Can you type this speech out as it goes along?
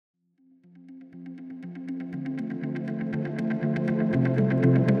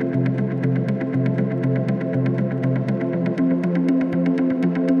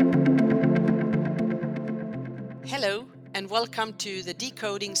welcome to the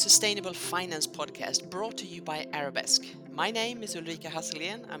Decoding Sustainable Finance podcast brought to you by Arabesque. My name is Ulrika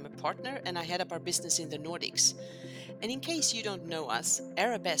Hasselgren. I'm a partner and I head up our business in the Nordics. And in case you don't know us,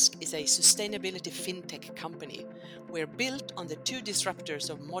 Arabesque is a sustainability fintech company. We're built on the two disruptors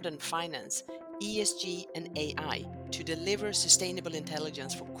of modern finance, ESG and AI, to deliver sustainable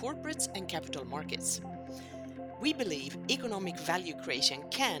intelligence for corporates and capital markets. We believe economic value creation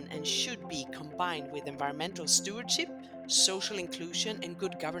can and should be combined with environmental stewardship, social inclusion, and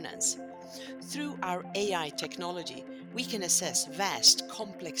good governance. Through our AI technology, we can assess vast,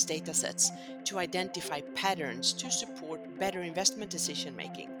 complex datasets to identify patterns to support better investment decision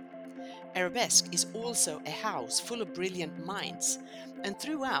making. Arabesque is also a house full of brilliant minds, and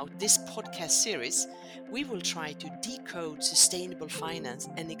throughout this podcast series, we will try to decode sustainable finance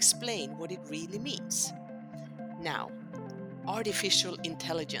and explain what it really means. Now, artificial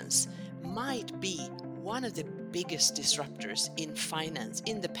intelligence might be one of the biggest disruptors in finance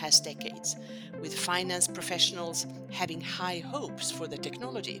in the past decades, with finance professionals having high hopes for the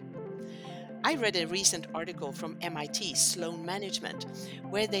technology. I read a recent article from MIT Sloan Management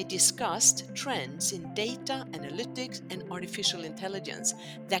where they discussed trends in data analytics and artificial intelligence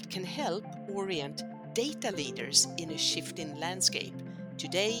that can help orient data leaders in a shifting landscape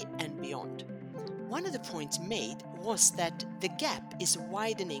today and beyond. One of the points made was that the gap is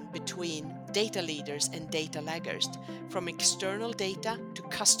widening between data leaders and data laggers. From external data to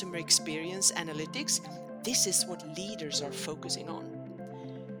customer experience analytics, this is what leaders are focusing on.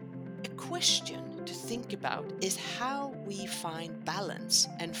 A question to think about is how we find balance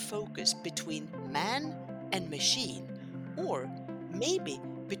and focus between man and machine, or maybe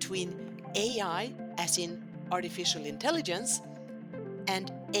between AI, as in artificial intelligence,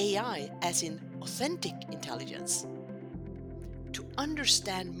 and AI as in authentic intelligence. To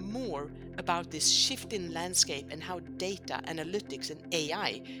understand more about this shifting landscape and how data, analytics, and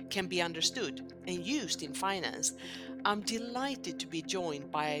AI can be understood and used in finance, I'm delighted to be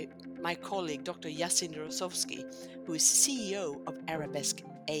joined by my colleague Dr. Yasin Rosovsky, who is CEO of Arabesque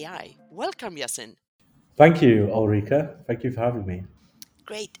AI. Welcome, Yasin. Thank you, Ulrika. Thank you for having me.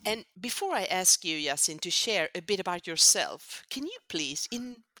 Great. And before I ask you, Yasin, to share a bit about yourself, can you please,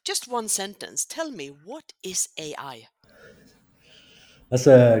 in just one sentence, tell me what is AI? That's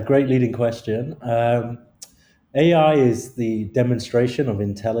a great leading question. AI is the demonstration of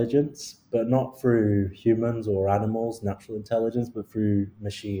intelligence, but not through humans or animals, natural intelligence, but through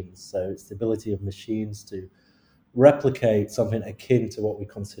machines. So it's the ability of machines to replicate something akin to what we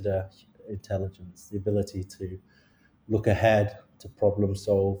consider intelligence, the ability to look ahead, to problem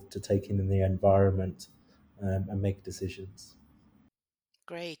solve, to take in the environment, and make decisions.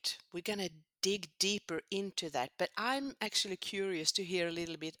 Great. We're going to dig deeper into that, but I'm actually curious to hear a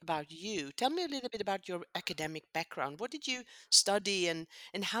little bit about you. Tell me a little bit about your academic background. What did you study and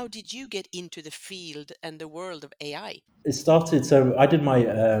how did you get into the field and the world of AI? It started. So I did my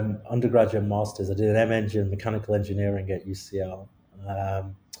undergraduate masters. I did an M.Eng in mechanical engineering at UCL.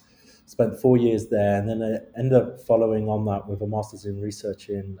 Um, Spent 4 years there, and then I ended up following on that with a master's in research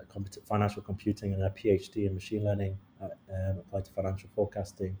in financial computing and a PhD in machine learning applied to financial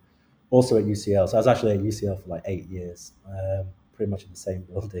forecasting, also at UCL. So I was actually at UCL for like 8 years, pretty much in the same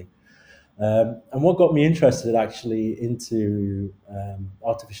building. And what got me interested actually into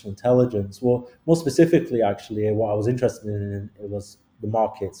artificial intelligence, well, more specifically, actually, what I was interested in it was the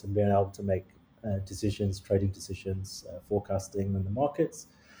markets and being able to make decisions, trading decisions, forecasting in the markets.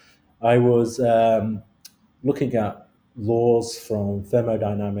 I was looking at laws from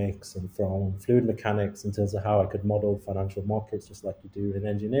thermodynamics and from fluid mechanics in terms of how I could model financial markets, just like you do in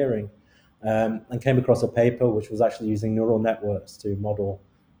engineering, and came across a paper which was actually using neural networks to model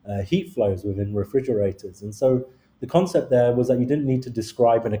heat flows within refrigerators. And so the concept there was that you didn't need to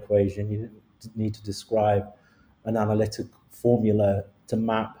describe an equation, you didn't need to describe an analytic formula to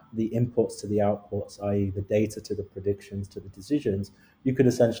map the inputs to the outputs, i.e., the data to the predictions to the decisions. You could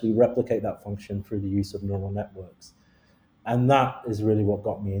essentially replicate that function through the use of neural networks. And that is really what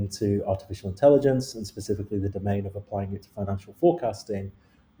got me into artificial intelligence, and specifically the domain of applying it to financial forecasting,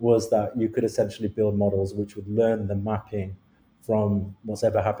 was that you could essentially build models which would learn the mapping from what's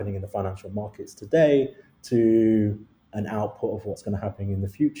ever happening in the financial markets today to an output of what's going to happen in the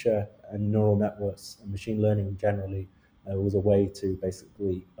future. And neural networks and machine learning generally was a way to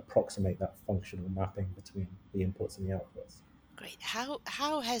basically approximate that functional mapping between the inputs and the outputs. Great.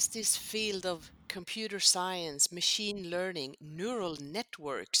 How has this field of computer science, machine learning, neural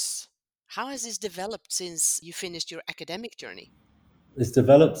networks, how has this developed since you finished your academic journey? It's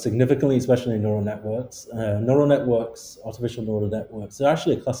developed significantly, especially in neural networks. Neural networks, artificial neural networks, they're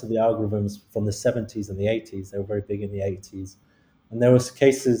actually a class of the algorithms from the 70s and the 80s. They were very big in the 80s. And there was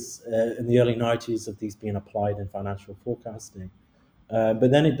cases in the early 90s of these being applied in financial forecasting. But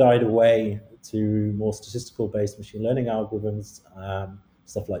then it died away to more statistical-based machine learning algorithms,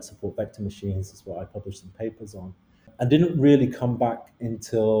 stuff like support vector machines is what I published some papers on, and didn't really come back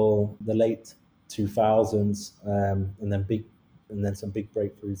until the late 2000s, and then some big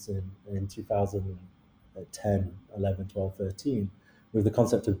breakthroughs in 2010, 11, 12, 13, with the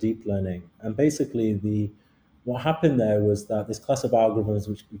concept of deep learning. And basically, what happened there was that this class of algorithms,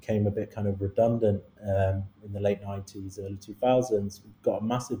 which became a bit kind of redundant in the late 90s, early 2000s, got a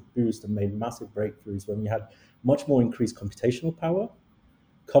massive boost and made massive breakthroughs when we had much more increased computational power,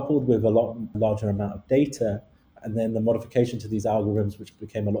 coupled with a lot larger amount of data, and then the modification to these algorithms, which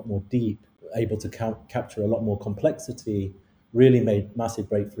became a lot more deep, able to capture a lot more complexity, really made massive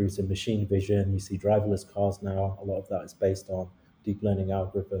breakthroughs in machine vision. You see driverless cars now. A lot of that is based on deep learning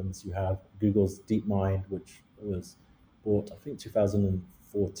algorithms. You have Google's DeepMind, which was bought, I think,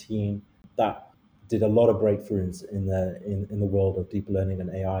 2014. That did a lot of breakthroughs in the world of deep learning and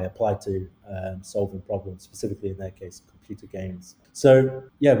AI applied to solving problems, specifically in their case, computer games. So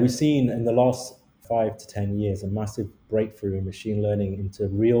yeah, we've seen in the last 5 to 10 years a massive breakthrough in machine learning into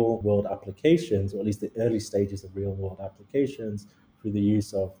real world applications, or at least the early stages of real world applications, through the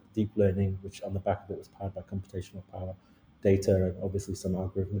use of deep learning, which on the back of it was powered by computational power, data, and obviously some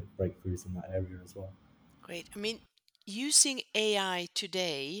algorithmic breakthroughs in that area as well. Great. I mean, using AI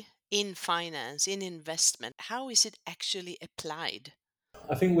today in finance, in investment, how is it actually applied?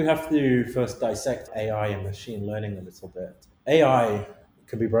 I think we have to first dissect AI and machine learning a little bit. AI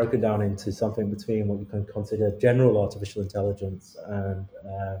can be broken down into something between what you can consider general artificial intelligence and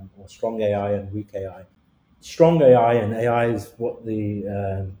or strong AI and weak AI. Strong AI, and AI is what the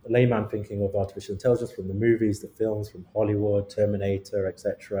layman thinking of artificial intelligence from the movies, the films, from Hollywood, Terminator,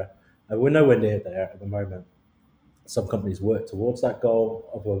 etc. We're nowhere near there at the moment. Some companies work towards that goal.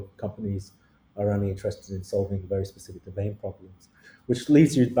 Other companies are only interested in solving very specific domain problems, which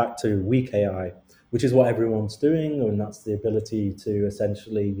leads you back to weak AI, which is what everyone's doing, and that's the ability to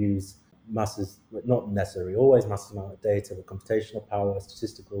essentially use masses, not necessarily always massive amount of data, but computational power,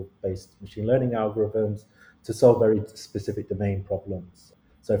 statistical based machine learning algorithms to solve very specific domain problems.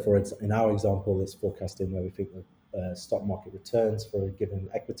 So, in our example, it's forecasting where we think the stock market returns for a given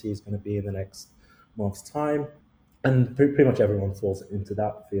equity is going to be in the next month's time, and pretty much everyone falls into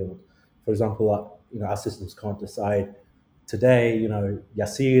that field. For example, our systems can't decide today.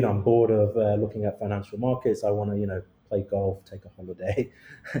 Yassine, I'm bored of looking at financial markets. I want to, play golf, take a holiday.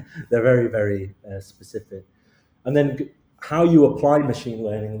 They're very, very specific. And then how you apply machine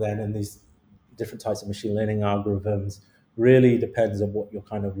learning then and these different types of machine learning algorithms really depends on what you're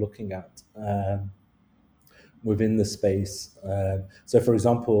kind of looking at within the space. So, for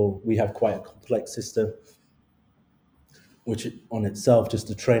example, we have quite a complex system which on itself, just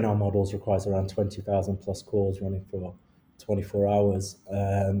to train our models, requires around 20,000 plus cores running for 24 hours.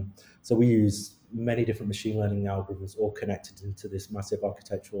 So we use many different machine learning algorithms all connected into this massive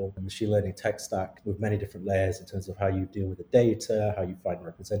architectural machine learning tech stack with many different layers in terms of how you deal with the data, how you find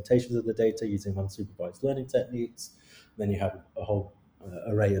representations of the data using unsupervised learning techniques. Then you have a whole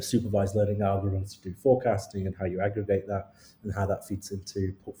array of supervised learning algorithms to do forecasting and how you aggregate that and how that feeds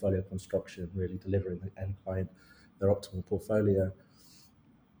into portfolio construction, really delivering the end client their optimal portfolio.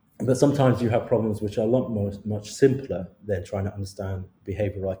 But sometimes you have problems which are a lot much simpler than trying to understand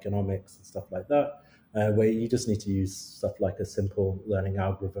behavioral economics and stuff like that, where you just need to use stuff like a simple learning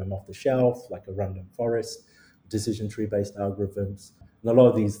algorithm off the shelf, like a random forest, decision tree based algorithms. And a lot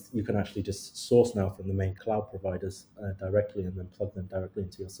of these you can actually just source now from the main cloud providers directly and then plug them directly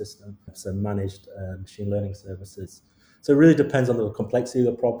into your system. So managed machine learning services. So it really depends on the complexity of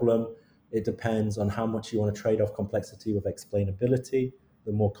the problem. It depends on how much you want to trade off complexity with explainability.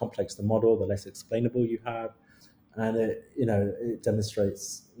 The more complex the model, the less explainable you have. And it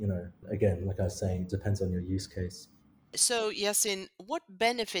demonstrates, again, like I was saying, it depends on your use case. So, Yasin, what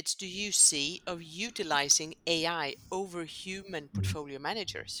benefits do you see of utilizing AI over human portfolio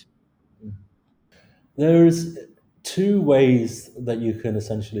managers? There's two ways that you can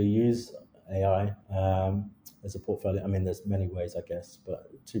essentially use AI as a portfolio. I mean, there's many ways, I guess,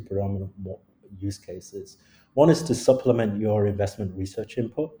 but two predominant use cases. One is to supplement your investment research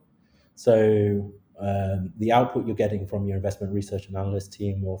input. So the output you're getting from your investment research and analyst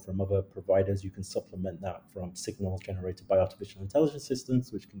team or from other providers, you can supplement that from signals generated by artificial intelligence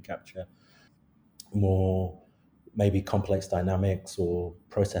systems, which can capture more maybe complex dynamics or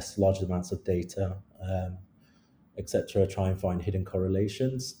process large amounts of data. etc. Try and find hidden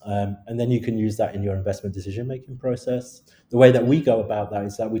correlations. And then you can use that in your investment decision making process. The way that we go about that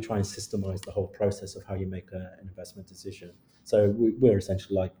is that we try and systemize the whole process of how you make an investment decision. So we're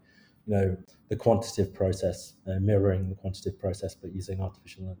essentially like, the quantitative process, mirroring the quantitative process, but using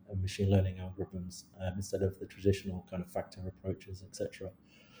artificial and machine learning algorithms instead of the traditional kind of factor approaches, etc.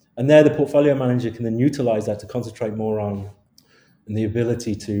 And there, the portfolio manager can then utilize that to concentrate more on the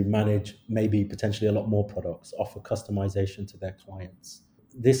ability to manage maybe potentially a lot more products, offer customization to their clients.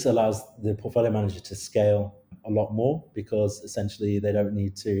 This allows the portfolio manager to scale a lot more because essentially they don't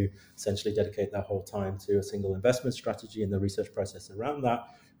need to essentially dedicate their whole time to a single investment strategy and the research process around that.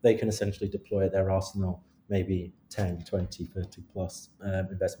 They can essentially deploy their arsenal, maybe 10, 20, 30 plus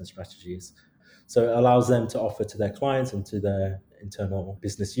investment strategies. So it allows them to offer to their clients and to their internal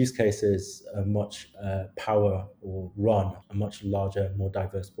business use cases a much power or run a much larger, more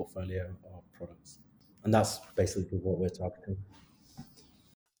diverse portfolio of products. And that's basically what we're targeting.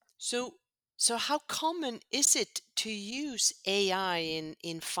 So, so how common is it to use AI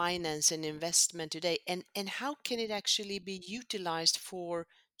in finance and investment today, and how can it actually be utilized for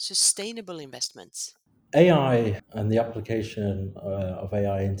sustainable investments? AI and the application of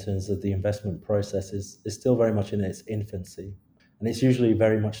AI in terms of the investment process is still very much in its infancy. And it's usually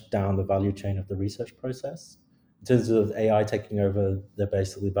very much down the value chain of the research process. In terms of AI taking over the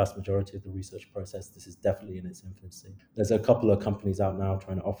basically vast majority of the research process, this is definitely in its infancy. There's a couple of companies out now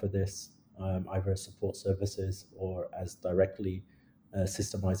trying to offer this either as support services or as directly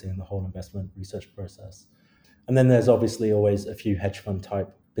systemizing the whole investment research process. And then there's obviously always a few hedge fund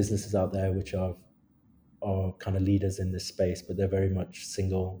type businesses out there which are kind of leaders in this space, but they're very much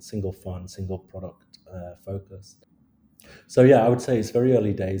single fund, single product focused. So yeah, I would say it's very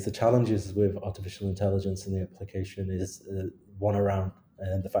early days. The challenges with artificial intelligence and the application is one around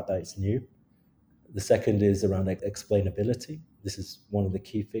the fact that it's new. The second is around explainability. This is one of the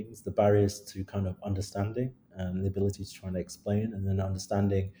key things, the barriers to kind of understanding and the ability to try and explain, and then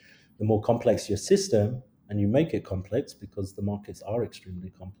understanding the more complex your system, and you make it complex because the markets are extremely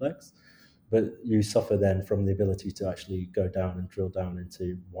complex, but you suffer then from the ability to actually go down and drill down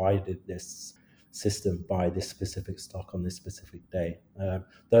into why did this system buy this specific stock on this specific day.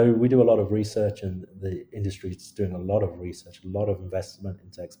 Though we do a lot of research and the industry is doing a lot of research, a lot of investment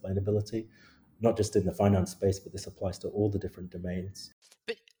into explainability, not just in the finance space, but this applies to all the different domains.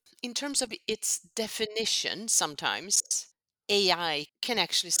 But in terms of its definition, sometimes AI can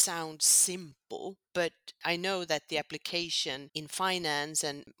actually sound simple, but I know that the application in finance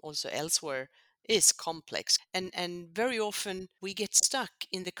and also elsewhere is complex. And very often we get stuck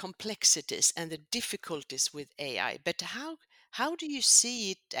in the complexities and the difficulties with AI. But how do you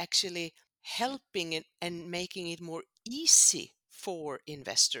see it actually helping it and making it more easy for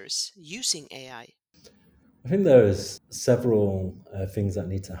investors using AI? I think there's several things that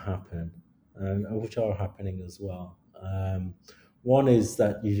need to happen, which are happening as well. One is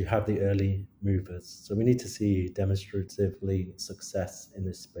that you have the early movers. So we need to see demonstratively success in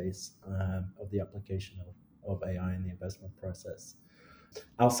this space of the application of AI in the investment process.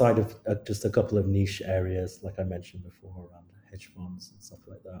 Outside of just a couple of niche areas, like I mentioned before, around hedge funds and stuff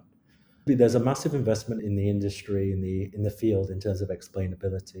like that. There's a massive investment in the industry, in the field, in terms of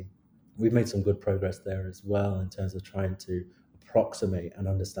explainability. We've made some good progress there as well in terms of trying to approximate and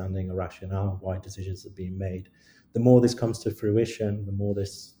understanding a rationale why decisions are being made. The more this comes to fruition, the more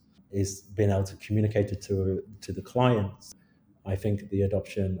this is being able to communicate it to the clients, I think the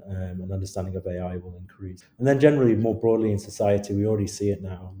adoption and understanding of AI will increase. And then generally, more broadly in society, we already see it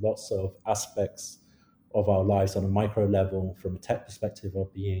now. Lots of aspects of our lives on a micro level, from a tech perspective, are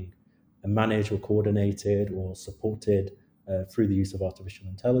being managed or coordinated or supported through the use of artificial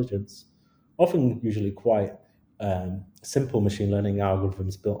intelligence, often usually quite simple machine learning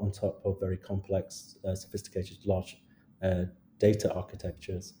algorithms built on top of very complex, sophisticated, large data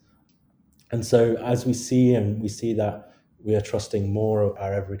architectures. And so as we see that we are trusting more of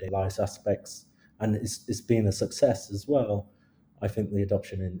our everyday life aspects, and it's been a success as well, I think the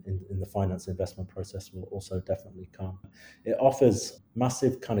adoption in the finance investment process will also definitely come. It offers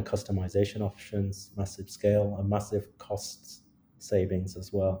massive kind of customization options, massive scale, and massive cost savings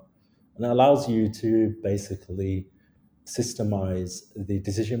as well. And it allows you to basically systemize the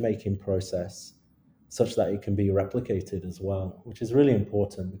decision making process such that it can be replicated as well, which is really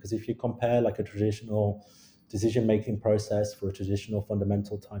important because if you compare like a traditional decision making process for a traditional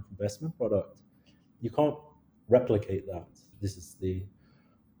fundamental type investment product, you can't replicate that. This is the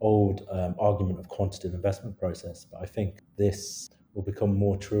old argument of quantitative investment process, but I think this will become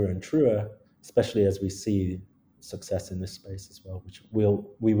more truer and truer, especially as we see success in this space as well, which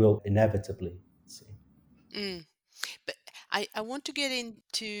we will inevitably see. Mm. I want to get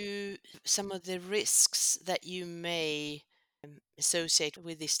into some of the risks that you may associate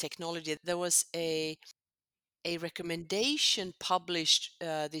with this technology. There was a recommendation published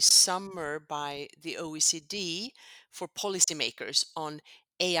this summer by the OECD for policymakers on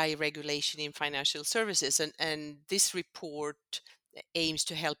AI regulation in financial services. And this report aims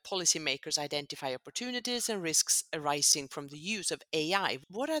to help policymakers identify opportunities and risks arising from the use of AI.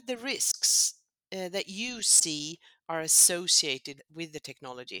 What are the risks that you see are associated with the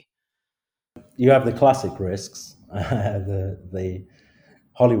technology? You have the classic risks, the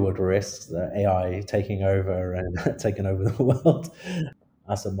Hollywood risks, the AI taking over and taking over the world,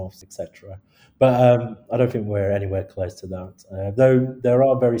 Asimovs, etc. But I don't think we're anywhere close to that. Though there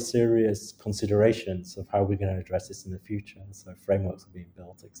are very serious considerations of how we're going to address this in the future. So frameworks are being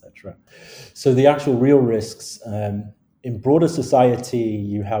built, etc. So the actual real risks in broader society,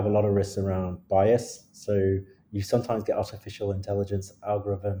 you have a lot of risks around bias. So you sometimes get artificial intelligence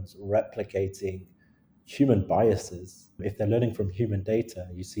algorithms replicating human biases. If they're learning from human data,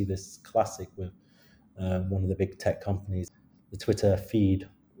 you see this classic with one of the big tech companies. The Twitter feed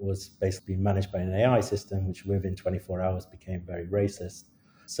was basically managed by an AI system, which within 24 hours became very racist.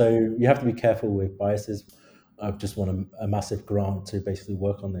 So you have to be careful with biases. I've just won a massive grant to basically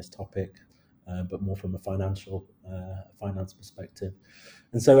work on this topic, but more from a finance perspective.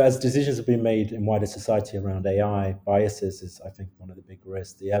 And so, as decisions have been made in wider society around AI, biases is, I think, one of the big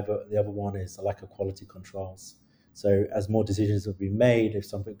risks. The other one is a lack of quality controls. So, as more decisions have been made, if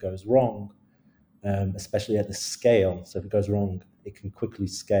something goes wrong, especially at the scale, so if it goes wrong, it can quickly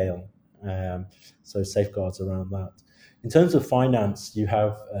scale. So, safeguards around that. In terms of finance, you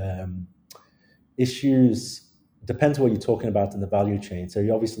have issues. Depends what you're talking about in the value chain. So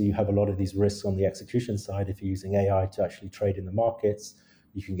obviously you have a lot of these risks on the execution side. If you're using AI to actually trade in the markets,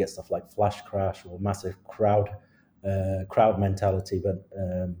 you can get stuff like flash crash or massive crowd mentality, but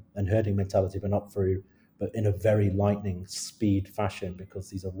and herding mentality, but in a very lightning speed fashion,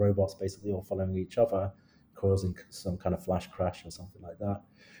 because these are robots basically all following each other, causing some kind of flash crash or something like that.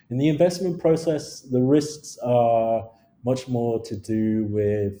 In the investment process, the risks are much more to do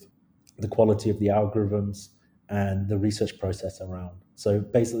with the quality of the algorithms and the research process around. So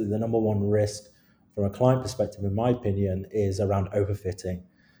basically, the number one risk from a client perspective, in my opinion, is around overfitting.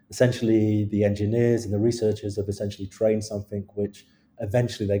 Essentially, the engineers and the researchers have essentially trained something which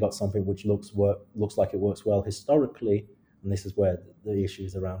eventually they got something which looks like it works well historically, and this is where the issue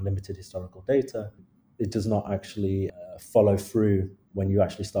is around limited historical data. It does not actually follow through when you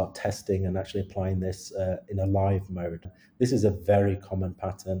actually start testing and actually applying this in a live mode. This is a very common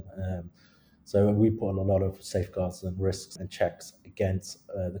pattern. So we put a lot of safeguards and risks and checks against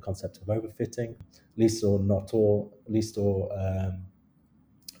the concept of overfitting, least or not all, least or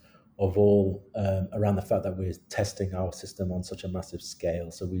of all around the fact that we're testing our system on such a massive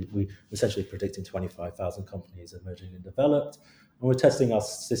scale. So we essentially predicting 25,000 companies emerging and developed, and we're testing our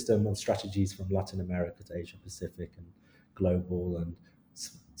system on strategies from Latin America to Asia Pacific and global and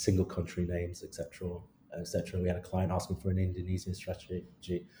single country names, etc. etc. We had a client asking for an Indonesian strategy.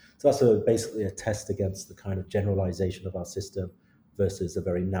 So that's basically a test against the kind of generalization of our system versus a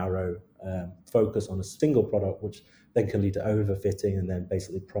very narrow focus on a single product, which then can lead to overfitting and then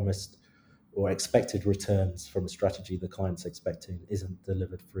basically promised or expected returns from a strategy the client's expecting isn't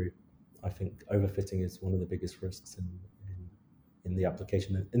delivered through. I think overfitting is one of the biggest risks in the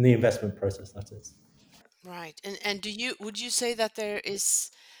application, in the investment process, that is. Right. And would you say that there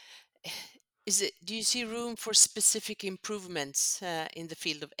do you see room for specific improvements in the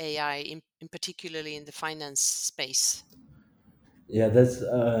field of AI, in particularly in the finance space? Yeah,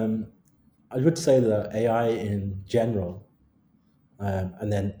 I would say that AI in general,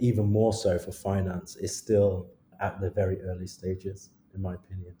 and then even more so for finance, is still at the very early stages, in my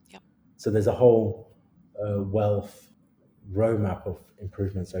opinion. Yep. So there's a whole wealth roadmap of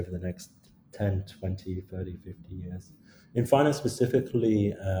improvements over the next 10, 20, 30, 50 years. In finance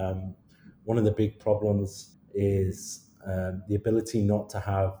specifically, one of the big problems is the ability not to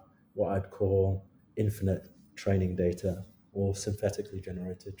have what I'd call infinite training data or synthetically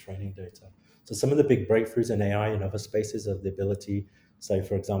generated training data. So some of the big breakthroughs in AI in other spaces are the ability, say,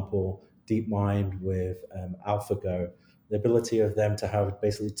 for example, DeepMind with AlphaGo, the ability of them to have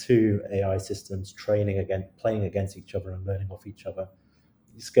basically two AI systems playing against each other and learning off each other.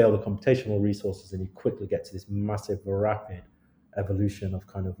 You scale the computational resources and you quickly get to this massive, rapid evolution of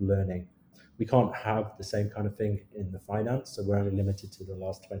kind of learning. We can't have the same kind of thing in the finance, so we're only limited to the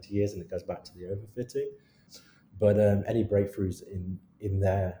last 20 years, and it goes back to the overfitting. But any breakthroughs in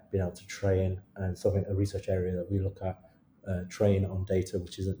there, being able to train, and something a research area that we look at, train on data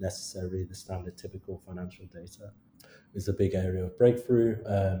which isn't necessarily the standard typical financial data. is a big area of breakthrough.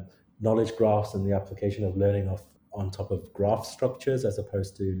 Knowledge graphs and the application of learning on top of graph structures as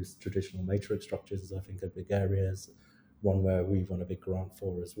opposed to traditional matrix structures is, I think, a big area. One where we've won a big grant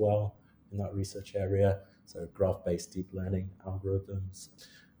for as well in that research area. So graph-based deep learning algorithms.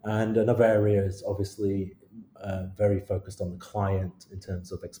 And another area is obviously very focused on the client in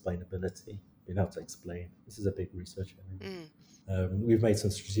terms of explainability, being able to explain. This is a big research area. We've made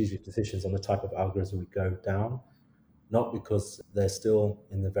some strategic decisions on the type of algorithms we go down, not because they're still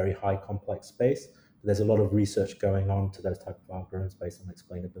in the very high complex space, but there's a lot of research going on to those type of algorithms based on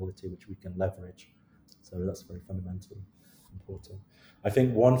explainability, which we can leverage. So that's very fundamentally important. I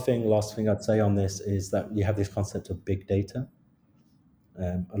think last thing I'd say on this is that you have this concept of big data.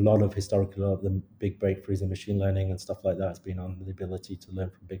 A lot of the big breakthroughs in machine learning and stuff like that has been on the ability to learn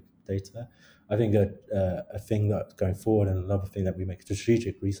from big data. I think a thing that's going forward, and another thing that we make a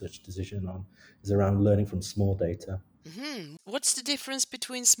strategic research decision on, is around learning from small data. Mm-hmm. What's the difference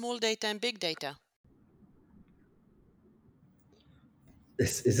between small data and big data?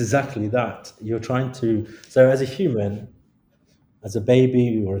 It's exactly that. You're trying to, so as a human, as a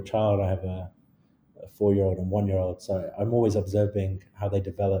baby or a child, I have a 4-year-old and 1-year-old. So I'm always observing how they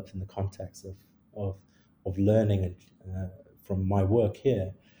develop in the context of learning. And from my work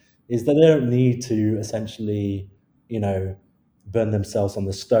here, is that they don't need to essentially, burn themselves on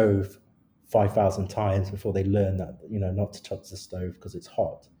the stove 5,000 times before they learn that, not to touch the stove because it's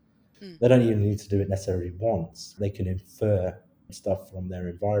hot. They don't even need to do it necessarily once. They can infer stuff from their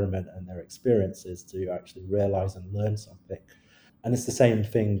environment and their experiences to actually realize and learn something. And it's the same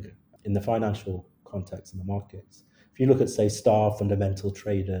thing in the financial context in the markets. If you look at, say, star fundamental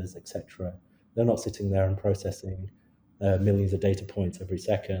traders, etc., they're not sitting there and processing millions of data points every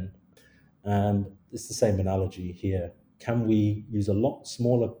second. And it's the same analogy here. Can we use a lot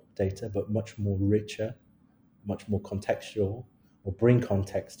smaller data, but much more richer, much more contextual, or bring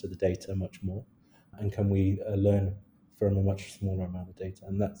context to the data much more? And can we learn from a much smaller amount of data?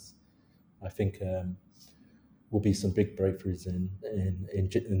 And that's, I think, will be some big breakthroughs in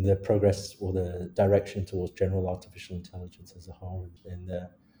the progress or the direction towards general artificial intelligence as a whole, in the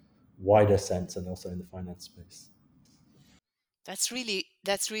wider sense, and also in the finance space. That's really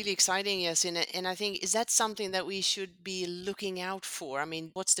exciting, yes. And I think, is that something that we should be looking out for? I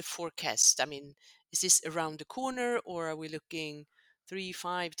mean, what's the forecast? I mean, is this around the corner, or are we looking 3,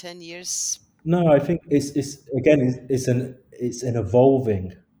 5, 10 years? No, I think it's an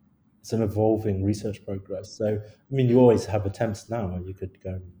evolving research progress. So I mean, you always have attempts now, and you could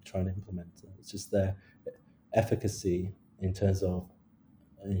go and try and implement it. It's just their efficacy in terms of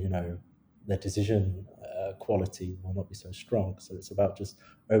their decision quality will not be so strong. So it's about just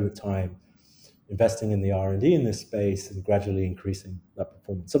over time investing in the R&D in this space and gradually increasing that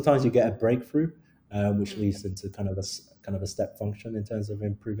performance. Sometimes you get a breakthrough, which leads into kind of a step function in terms of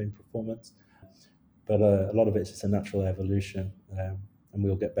improving performance. But a lot of it's just a natural evolution, and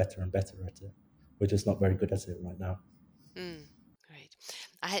we'll get better and better at it. We're just not very good at it right now. Great.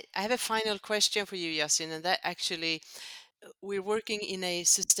 I have a final question for you, Yasin, and that actually, we're working in a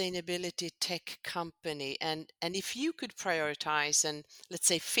sustainability tech company, and if you could prioritize and, let's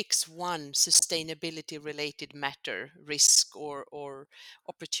say, fix one sustainability related matter, risk or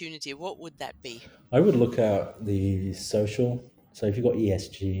opportunity, what would that be? I would look at the social. So if you've got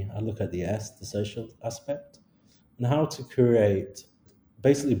ESG, I look at the S, the social aspect, and how to create,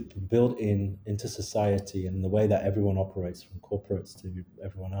 basically build into society and the way that everyone operates, from corporates to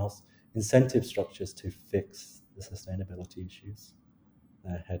everyone else, incentive structures to fix the sustainability issues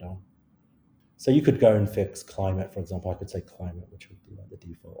head on. So you could go and fix climate, for example. I could say climate, which would be like the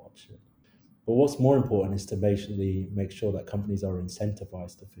default option. But what's more important is to basically make sure that companies are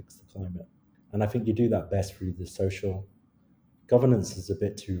incentivized to fix the climate. And I think you do that best through the social. Governance is a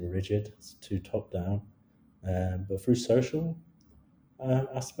bit too rigid, it's too top down. But through social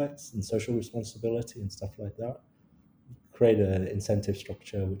aspects and social responsibility and stuff like that, create an incentive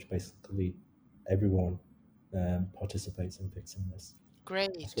structure which basically everyone participates in fixing this.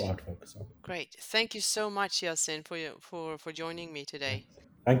 Great. That's what I'd focus on. Great. Thank you so much, Yasin, for joining me today.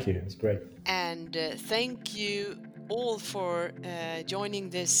 Thank you. It's great. And thank you all for joining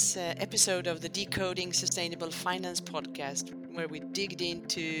this episode of the Decoding Sustainable Finance podcast, where we digged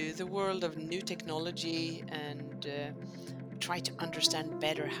into the world of new technology and try to understand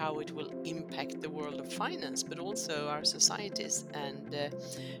better how it will impact the world of finance, but also our societies. And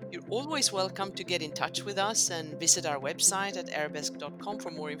you're always welcome to get in touch with us and visit our website at arabesk.com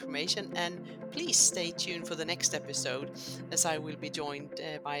for more information. And please stay tuned for the next episode, as I will be joined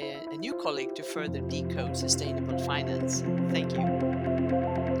by a new colleague to further decode sustainable finance. Thank you.